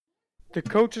The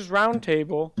Coaches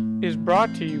Roundtable is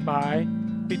brought to you by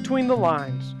Between the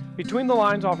Lines. Between the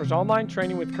Lines offers online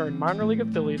training with current minor league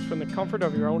affiliates from the comfort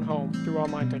of your own home through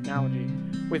online technology.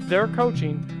 With their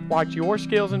coaching, watch your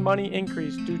skills and money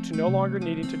increase due to no longer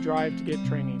needing to drive to get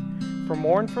training. For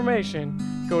more information,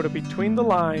 go to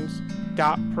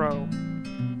betweenthelines.pro.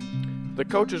 The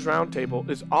Coaches Roundtable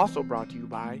is also brought to you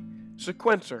by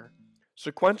Sequencer.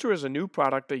 Sequencer is a new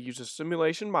product that uses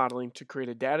simulation modeling to create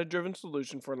a data-driven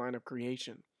solution for lineup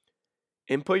creation.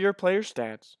 Input your player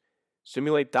stats,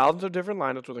 simulate thousands of different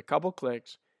lineups with a couple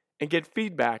clicks, and get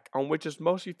feedback on which is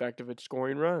most effective at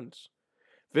scoring runs.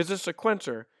 Visit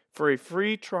Sequencer for a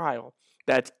free trial.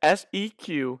 That's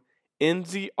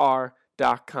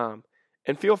sequenzer.com.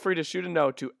 And feel free to shoot a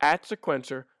note to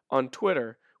 @Sequencer on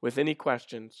Twitter with any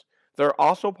questions. They're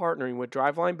also partnering with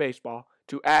Driveline Baseball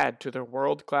to add to their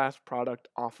world-class product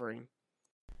offering.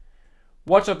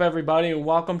 What's up, everybody, and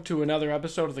welcome to another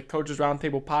episode of the Coaches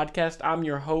Roundtable podcast. I'm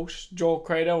your host, Joel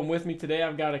Credo, and with me today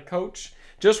I've got a coach.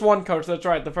 Just one coach, that's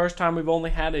right. The first time we've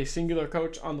only had a singular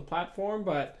coach on the platform,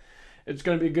 but it's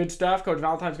going to be good stuff. Coach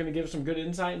Valentine's going to give some good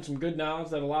insight and some good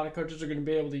knowledge that a lot of coaches are going to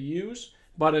be able to use.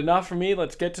 But enough for me.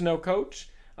 Let's get to know Coach.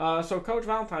 So, Coach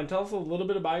Valentine, tell us a little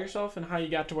bit about yourself and how you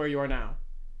got to where you are now.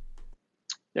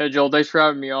 Yeah, Joel, thanks for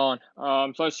having me on.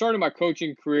 So I started my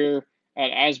coaching career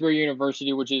at Asbury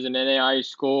University, which is an NAIA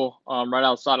school right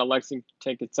outside of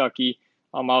Lexington, Kentucky.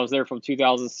 I was there from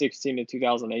 2016 to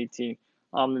 2018.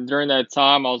 And during that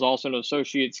time, I was also an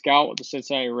associate scout with the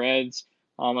Cincinnati Reds.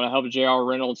 And I helped J.R.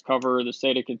 Reynolds cover the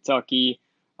state of Kentucky,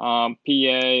 PA,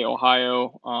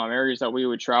 Ohio, areas that we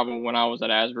would travel when I was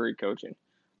at Asbury coaching.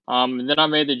 And then I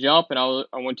made the jump, and I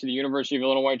went to the University of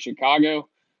Illinois in Chicago,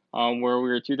 where we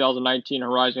were 2019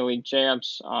 Horizon League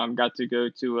champs. Got to go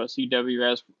to a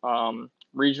CWS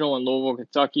regional in Louisville,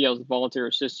 Kentucky. I was the volunteer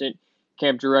assistant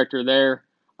camp director there.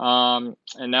 And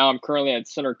now I'm currently at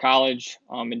Center College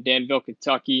in Danville,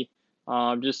 Kentucky,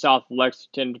 just south of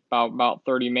Lexington, about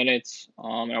 30 minutes.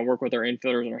 And I work with our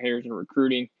infielders and our hitters in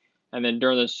recruiting. And then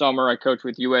during the summer, I coach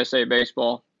with USA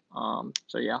Baseball.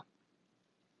 So, yeah.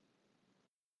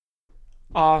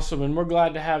 Awesome, and we're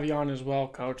glad to have you on as well,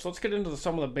 Coach. Let's get into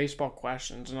some of the baseball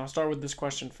questions, and I'll start with this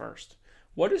question first.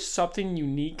 What is something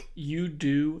unique you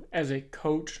do as a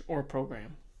coach or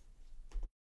program?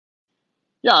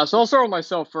 Yeah, so I'll start with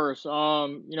myself first.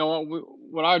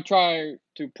 What I try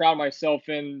to pride myself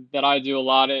in that I do a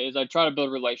lot is I try to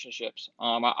build relationships.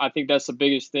 I think that's the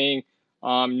biggest thing.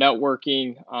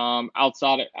 Networking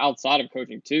outside of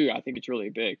coaching too. I think it's really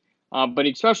big, but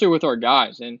especially with our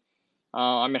guys. And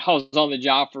I was on the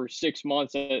job for 6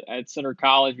 months at Center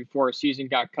College before our season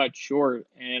got cut short,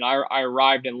 and I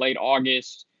arrived in late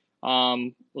August.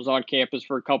 Was on campus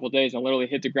for a couple of days and literally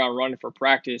hit the ground running for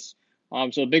practice.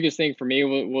 So the biggest thing for me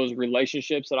was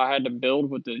relationships that I had to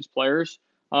build with these players,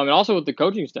 and also with the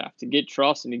coaching staff to get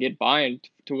trust and to get buy-in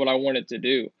to what I wanted to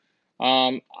do.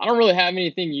 I don't really have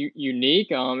anything unique.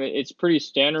 It's pretty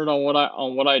standard on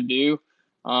what I do.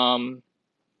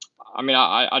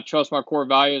 I trust my core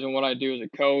values and what I do as a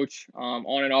coach,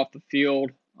 on and off the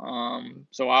field. So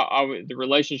the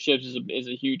relationships is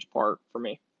a huge part for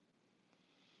me.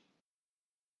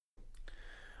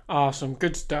 Awesome.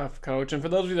 Good stuff, Coach. And for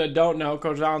those of you that don't know,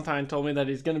 Coach Valentine told me that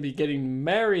he's going to be getting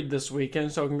married this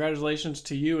weekend. So congratulations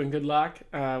to you and good luck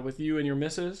with you and your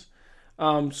missus.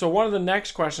 So one of the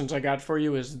next questions I got for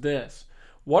you is this.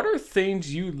 What are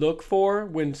things you look for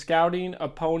when scouting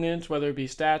opponents, whether it be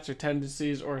stats or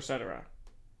tendencies or etc.?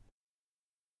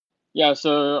 Yeah,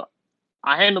 so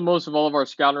I handle most of all of our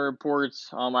scouting reports.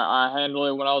 I handle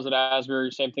it when I was at Asbury,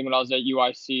 same thing when I was at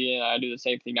UIC, and I do the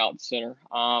same thing out in Center.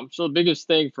 So the biggest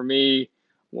thing for me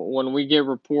when we get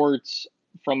reports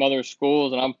from other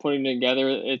schools and I'm putting it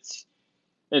together,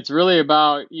 it's really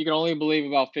about, you can only believe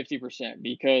about 50%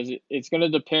 because it's going to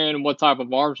depend what type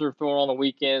of arms they're throwing on the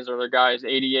weekends. Are their guys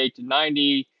 88 to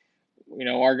 90?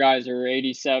 Our guys are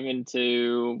 87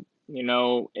 to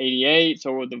 88,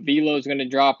 so the velo is going to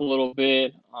drop a little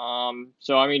bit.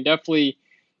 Definitely,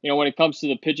 when it comes to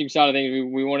the pitching side of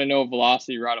things, we want to know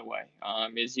velocity right away.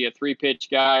 Is he a 3-pitch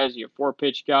guy? Is he a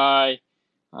 4-pitch guy?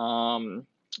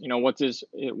 What's his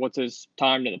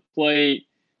time to the plate?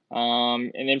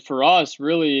 And then for us,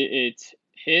 really, it's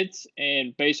hits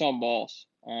and base on balls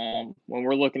when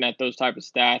we're looking at those type of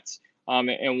stats.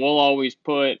 And we'll always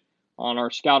put on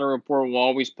our scouting report, we'll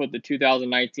always put the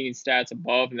 2019 stats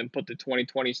above and then put the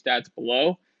 2020 stats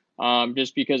below,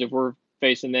 just because if we're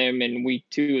facing them in week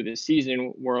 2 of the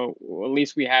season, at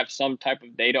least we have some type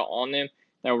of data on them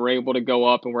that we're able to go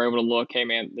up and we're able to look, hey,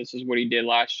 man, this is what he did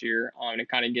last year, and it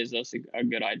kind of gives us a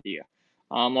good idea.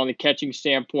 On the catching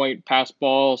standpoint, pass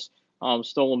balls,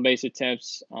 stolen base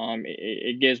attempts.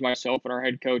 It gives myself and our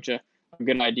head coach a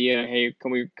good idea. Hey,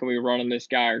 can we run on this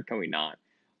guy or can we not?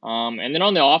 And then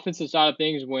on the offensive side of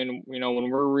things, when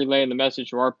we're relaying the message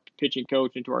to our pitching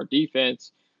coach and to our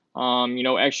defense,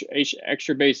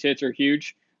 extra base hits are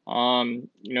huge.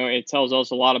 It tells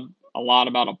us a lot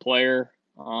about a player.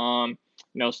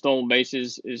 Stolen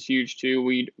bases is huge too.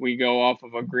 We go off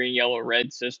of a green, yellow,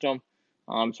 red system.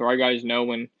 So our guys know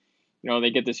when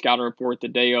they get the scouting report the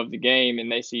day of the game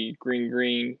and they see green,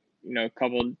 green,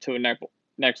 coupled to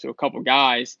next to a couple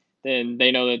guys, then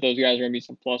they know that those guys are going to be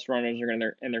some plus runners.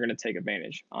 They're going to take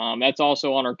advantage. That's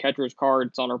also on our catcher's card.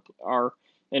 It's on our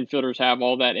infielders have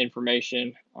all that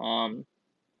information.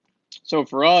 So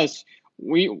for us,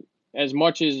 we as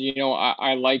much as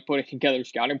I like putting together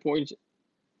scouting points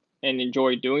and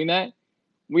enjoy doing that,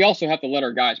 we also have to let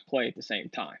our guys play at the same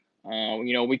time.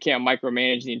 We can't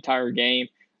micromanage the entire game.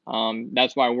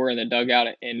 That's why we're in the dugout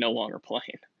and no longer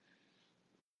playing.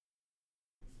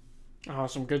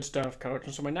 Awesome, good stuff, Coach.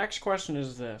 And so my next question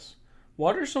is this: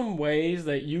 what are some ways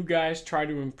that you guys try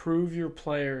to improve your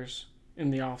players in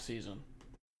the off season?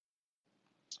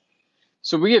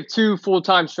 So we have two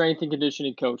full-time strength and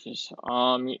conditioning coaches,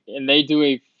 and they do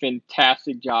a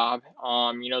fantastic job.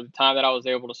 The time that I was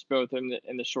able to spend with them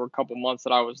in the short couple months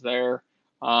that I was there,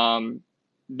 um,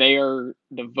 they are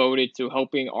devoted to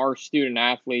helping our student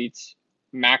athletes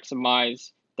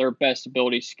maximize their best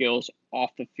ability skills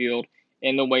off the field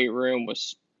in the weight room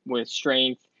with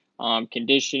strength,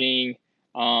 conditioning,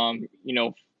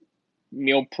 meal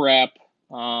prep.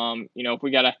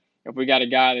 If we got a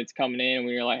guy that's coming in and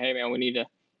we're like, hey man, we need to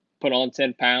put on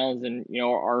 10 pounds, and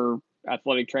our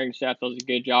athletic training staff does a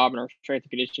good job, and our strength and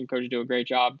conditioning coaches do a great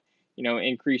job,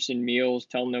 increasing meals,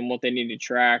 telling them what they need to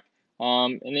track.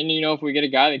 And then if we get a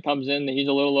guy that comes in that he's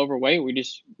a little overweight, we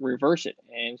just reverse it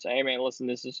and say, hey man, listen,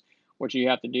 this is what you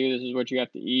have to do. This is what you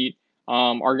have to eat.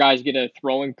 Our guys get a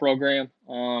throwing program.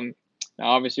 Now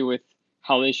obviously with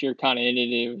how this year kind of ended,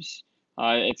 it's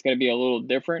going to be a little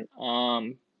different.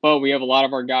 But we have a lot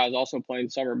of our guys also playing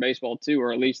summer baseball too,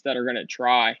 or at least that are going to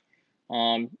try.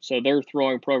 So their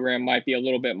throwing program might be a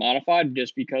little bit modified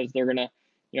just because they're going to,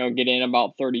 get in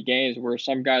about 30 games, where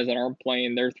some guys that aren't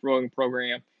playing, their throwing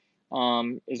program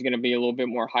is going to be a little bit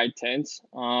more high tense.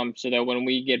 So that when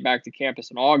we get back to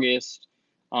campus in August,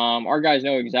 our guys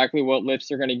know exactly what lifts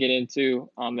they're going to get into.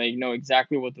 They know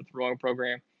exactly what the throwing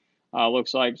program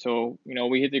looks like. So,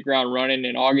 we hit the ground running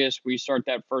in August. We start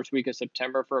that first week of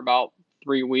September for about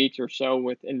 3 weeks or so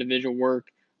with individual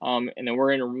work. And then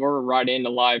we're right into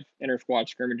live inter squad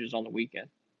scrimmages on the weekend.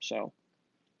 So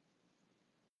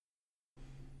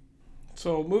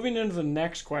moving into the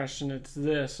next question, it's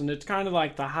this, and it's kind of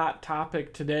like the hot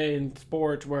topic today in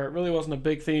sports, where it really wasn't a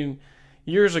big thing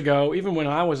years ago, even when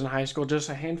I was in high school, just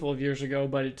a handful of years ago,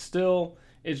 but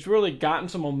it's really gotten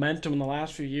some momentum in the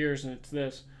last few years, and it's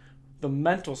this: the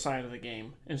mental side of the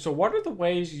game. And so what are the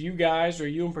ways you guys, or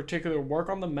you in particular, work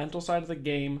on the mental side of the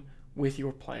game with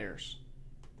your players?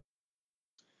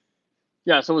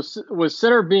 Yeah, so with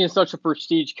Center being such a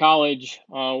prestige college,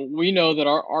 we know that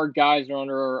our guys are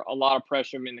under a lot of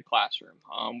pressure in the classroom,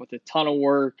 with a ton of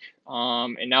work,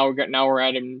 and now we're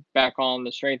adding back on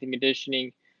the strength and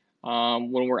conditioning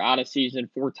when we're out of season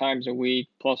 4 times a week.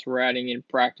 Plus, we're adding in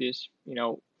practice,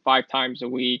 5 times a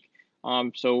week.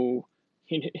 So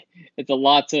it's a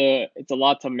lot to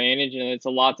manage, and it's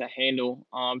a lot to handle.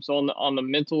 So on the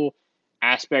mental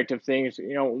aspect of things,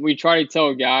 we try to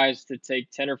tell guys to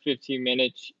take 10 or 15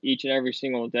 minutes each and every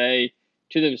single day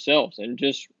to themselves and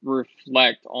just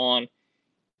reflect on,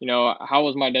 how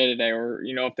was my day today? Or,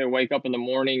 if they wake up in the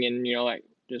morning and, like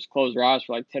just close their eyes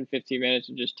for like 10, 15 minutes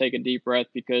and just take a deep breath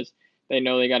because they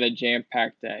know they got a jam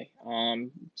packed day.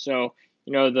 So,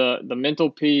 the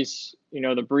mental piece,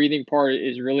 the breathing part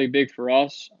is really big for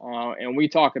us. And we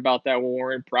talk about that when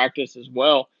we're in practice as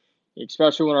well,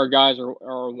 especially when our guys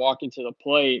are walking to the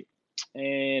plate.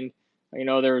 And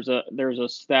there's a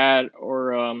stat,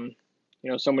 or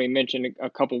somebody mentioned a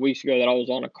couple weeks ago that I was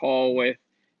on a call with,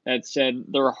 that said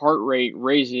their heart rate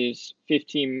raises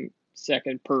 15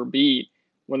 second per beat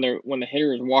when the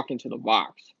hitter is walking to the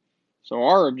box. So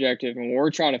our objective and what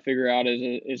we're trying to figure out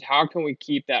is how can we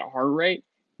keep that heart rate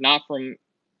not from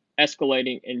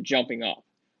escalating and jumping up.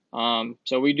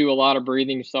 So we do a lot of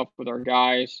breathing stuff with our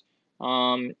guys,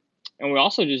 and we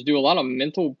also just do a lot of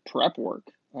mental prep work.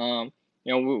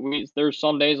 There's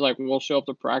some days like we'll show up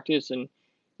to practice, and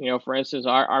for instance,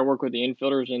 I work with the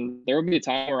infielders, and there will be a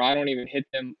time where I don't even hit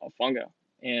them a fungo,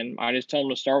 and I just tell them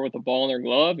to start with the ball in their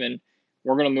glove, and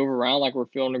we're going to move around like we're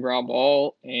feeling the ground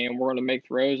ball, and we're going to make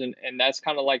throws, and that's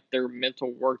kind of like their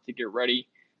mental work to get ready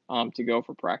to go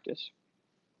for practice.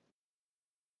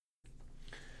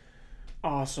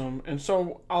 Awesome. And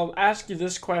so I'll ask you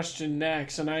this question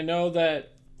next. And I know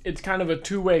that it's kind of a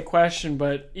two-way question,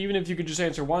 but even if you could just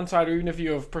answer one side, or even if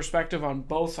you have perspective on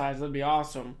both sides, that'd be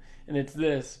awesome. And it's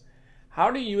this: how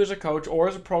do you, as a coach or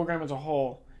as a program as a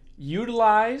whole,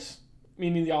 utilize,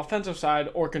 meaning the offensive side,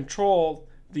 or control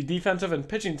the defensive and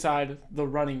pitching side, the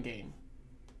running game?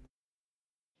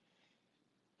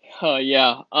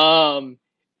 Yeah.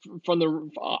 From the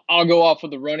I'll go off of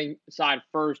the running side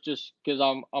first, just because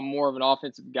I'm more of an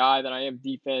offensive guy than I am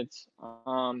defense.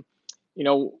 You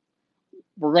know,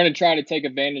 we're going to try to take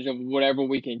advantage of whatever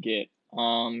we can get.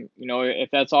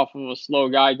 If that's off of a slow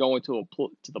guy going to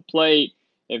the plate,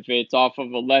 if it's off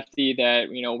of a lefty that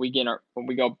when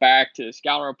we go back to the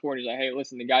scouting report, he's like, hey,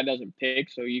 listen, the guy doesn't pick,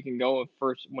 so you can go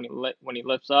first when he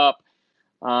lifts up.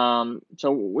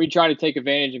 So we try to take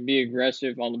advantage and be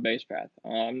aggressive on the base path.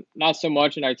 Not so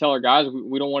much, and I tell our guys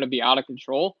we don't want to be out of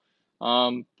control,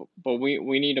 but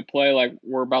we need to play like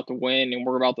we're about to win and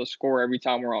we're about to score every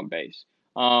time we're on base.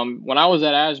 When I was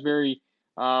at Asbury,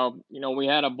 we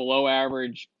had a below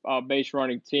average base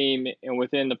running team, and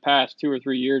within the past 2 or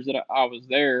 3 years that I was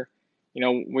there,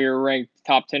 we were ranked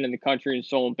top 10 in the country in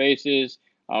stolen bases.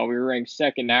 We were ranked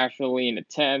second nationally in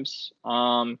attempts.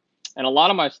 And a lot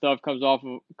of my stuff comes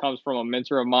from a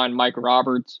mentor of mine, Mike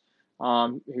Roberts,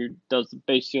 who does the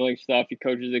base stealing stuff. He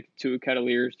coaches the two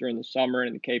Cavaliers during the summer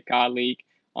in the Cape Cod League.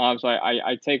 So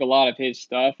I take a lot of his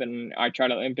stuff and I try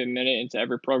to implement it into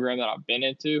every program that I've been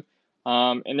into.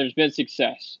 And there's been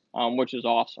success, which is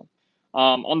awesome.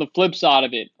 On the flip side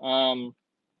of it, I'm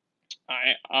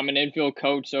an infield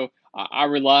coach, so I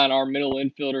rely on our middle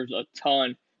infielders a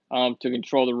ton to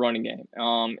control the running game.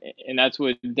 And that's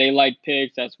with daylight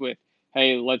picks. That's with,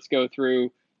 hey, let's go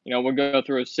through, we'll go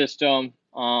through a system.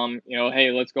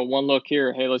 Hey, let's go one look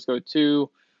here. Hey, let's go two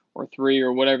or three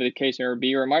or whatever the case may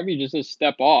be. Or it might be just a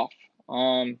step off.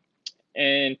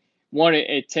 And one,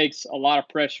 it takes a lot of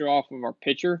pressure off of our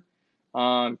pitcher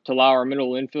to allow our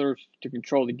middle infielders to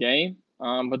control the game.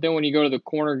 But then when you go to the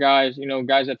corner guys,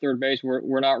 guys at third base,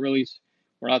 we're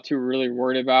not too really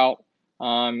worried about.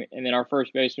 And then our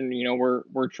first baseman,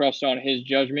 we're trust on his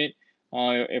judgment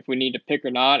if we need to pick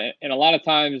or not. And a lot of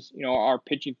times, our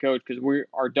pitching coach, because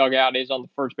our dugout is on the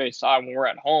first base side when we're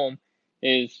at home,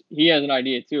 is he has an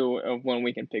idea too of when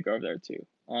we can pick over there too.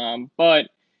 But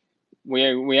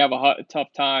we have a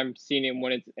tough time seeing him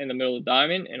when it's in the middle of the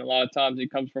diamond, and a lot of times it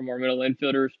comes from our middle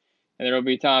infielders. And there will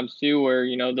be times too where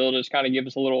they'll just kind of give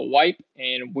us a little wipe,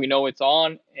 and we know it's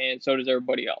on, and so does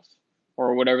everybody else,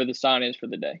 or whatever the sign is for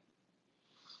the day.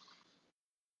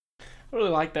 I really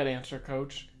like that answer,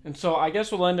 Coach. And so I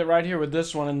guess we'll end it right here with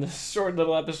this one in this short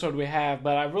little episode we have.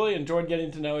 But I really enjoyed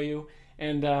getting to know you,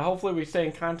 and hopefully we stay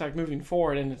in contact moving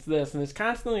forward. And it's this, and it's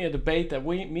constantly a debate that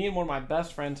me and one of my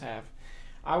best friends have.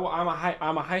 I'm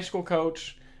a high school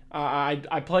coach.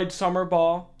 I played summer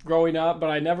ball growing up, but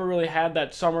I never really had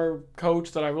that summer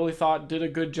coach that I really thought did a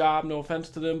good job. No offense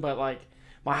to them, but like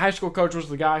my high school coach was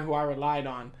the guy who I relied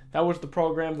on. That was the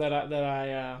program that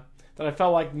I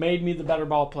felt like made me the better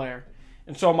ball player.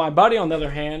 And so my buddy, on the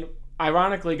other hand,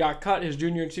 ironically got cut his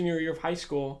junior and senior year of high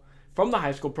school from the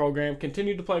high school program,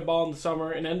 continued to play ball in the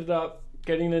summer, and ended up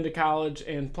getting into college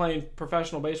and playing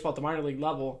professional baseball at the minor league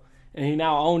level. And he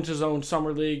now owns his own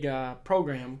summer league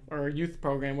program or youth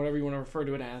program, whatever you want to refer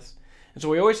to it as. And so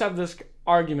we always have this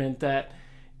argument that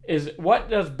is what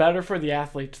does better for the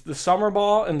athletes, the summer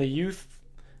ball and the youth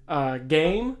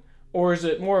game, or is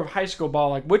it more of high school ball?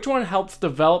 Like, which one helps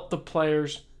develop the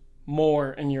players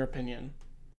more, in your opinion?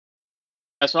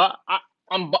 So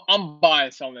I'm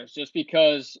biased on this just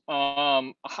because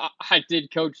I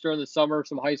did coach during the summer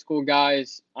some high school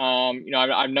guys.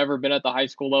 I've never been at the high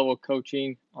school level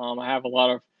coaching. I have a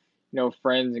lot of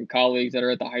friends and colleagues that are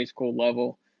at the high school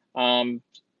level.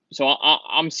 So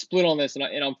I'm split on this, and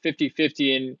I'm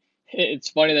 50-50. And it's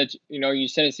funny that you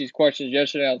sent us these questions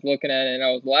yesterday. I was looking at it and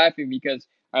I was laughing because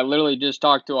I literally just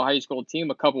talked to a high school team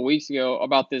a couple weeks ago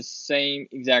about this same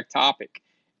exact topic.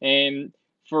 And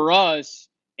for us,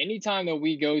 anytime that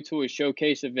we go to a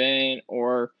showcase event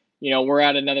or we're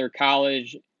at another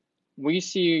college, we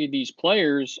see these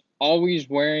players always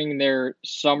wearing their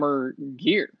summer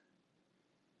gear.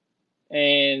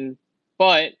 And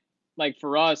but like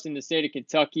for us in the state of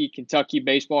Kentucky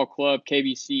Baseball Club,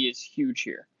 KBC is huge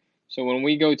here. So when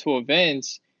we go to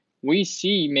events, we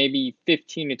see maybe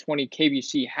 15 to 20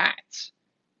 KBC hats.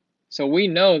 So we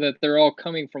know that they're all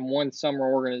coming from one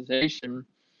summer organization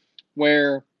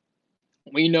where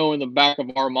we know in the back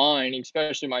of our mind,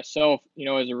 especially myself,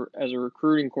 as a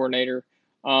recruiting coordinator,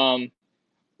 I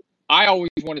always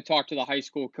want to talk to the high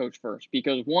school coach first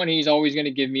because one, he's always going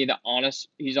to give me an honest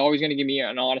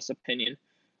opinion.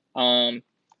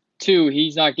 Two,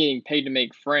 he's not getting paid to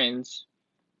make friends.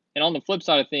 And on the flip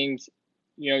side of things,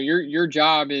 your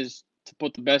job is to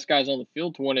put the best guys on the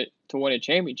field to win a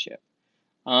championship.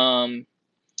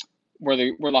 Where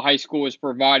the high school is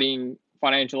providing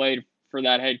financial aid for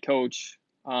that head coach,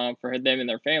 for them and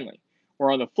their family.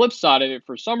 Or on the flip side of it,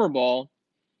 for summer ball,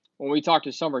 when we talk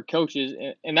to summer coaches,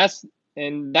 and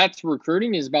that's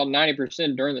recruiting is about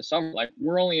 90% during the summer. Like,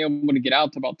 we're only able to get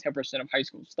out to about 10% of high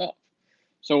school stuff.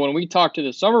 So when we talk to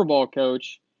the summer ball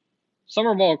coaches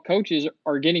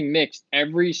are getting mixed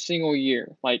every single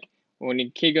year. Like, when a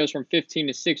kid goes from 15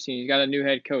 to 16, he's got a new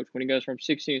head coach. When he goes from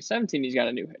 16 to 17, he's got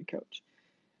a new head coach.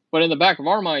 But in the back of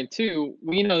our mind, too,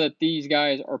 we know that these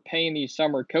guys are paying these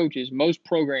summer coaches. Most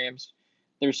programs,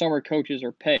 their summer coaches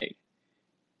are paid.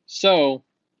 So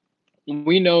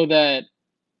we know that,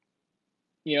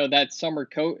 that summer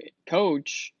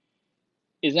coach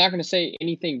is not going to say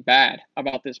anything bad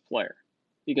about this player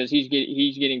because he's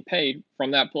getting paid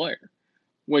from that player,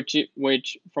 which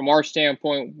from our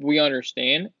standpoint, we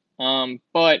understand.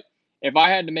 But if I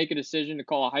had to make a decision to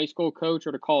call a high school coach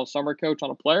or to call a summer coach on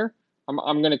a player,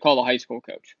 I'm going to call the high school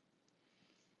coach.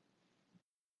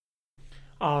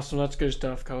 Awesome. That's good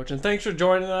stuff, Coach. And thanks for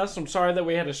joining us. I'm sorry that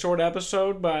we had a short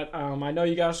episode, but I know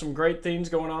you got some great things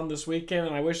going on this weekend,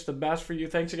 and I wish the best for you.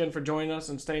 Thanks again for joining us,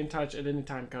 and stay in touch at any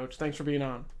time, Coach. Thanks for being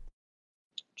on.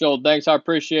 Joel, thanks. I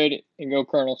appreciate it. And go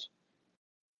Colonels.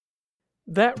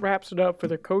 That wraps it up for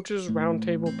the Coaches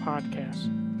Roundtable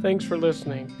podcast. Thanks for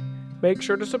listening. Make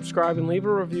sure to subscribe and leave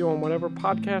a review on whatever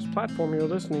podcast platform you're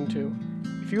listening to.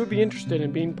 If you would be interested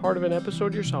in being part of an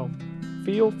episode yourself,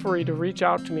 feel free to reach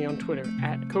out to me on Twitter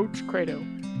at Coach Krato,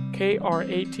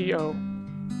 Krato.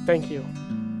 Thank you.